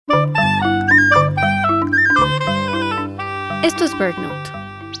Esto es BirdNote.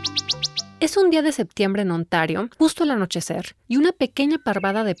 Es un día de septiembre en Ontario, justo al anochecer, y una pequeña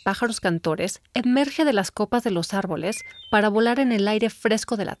parvada de pájaros cantores emerge de las copas de los árboles para volar en el aire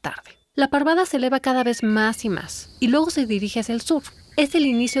fresco de la tarde. La parvada se eleva cada vez más y más, y luego se dirige hacia el sur. Es el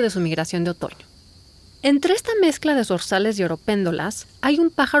inicio de su migración de otoño. Entre esta mezcla de zorzales y oropéndolas hay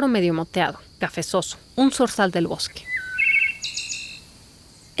un pájaro medio moteado, cafezoso, un zorzal del bosque.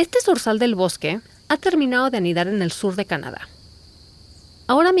 Este zorzal del bosque ha terminado de anidar en el sur de Canadá.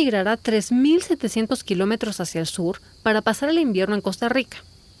 Ahora migrará 3.700 kilómetros hacia el sur para pasar el invierno en Costa Rica.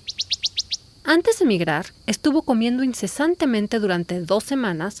 Antes de migrar, estuvo comiendo incesantemente durante 2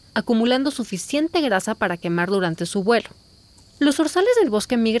 semanas, acumulando suficiente grasa para quemar durante su vuelo. Los zorzales del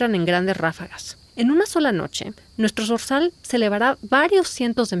bosque migran en grandes ráfagas. En una sola noche, nuestro zorzal se elevará varios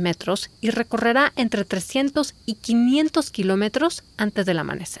cientos de metros y recorrerá entre 300 y 500 kilómetros antes del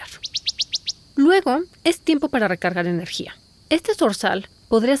amanecer. Luego, es tiempo para recargar energía. Este zorzal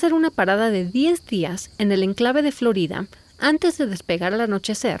podría hacer una parada de 10 días en el enclave de Florida antes de despegar al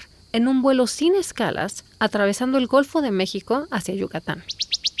anochecer en un vuelo sin escalas atravesando el Golfo de México hacia Yucatán.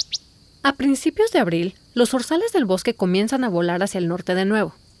 A principios de abril, los zorzales del bosque comienzan a volar hacia el norte de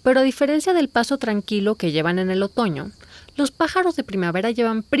nuevo, pero a diferencia del paso tranquilo que llevan en el otoño, los pájaros de primavera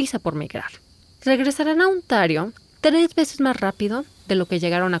llevan prisa por migrar. Regresarán a Ontario 3 veces más rápido de lo que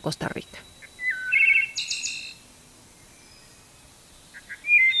llegaron a Costa Rica.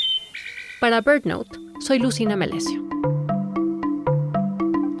 Para BirdNote, soy Lucina Melesio.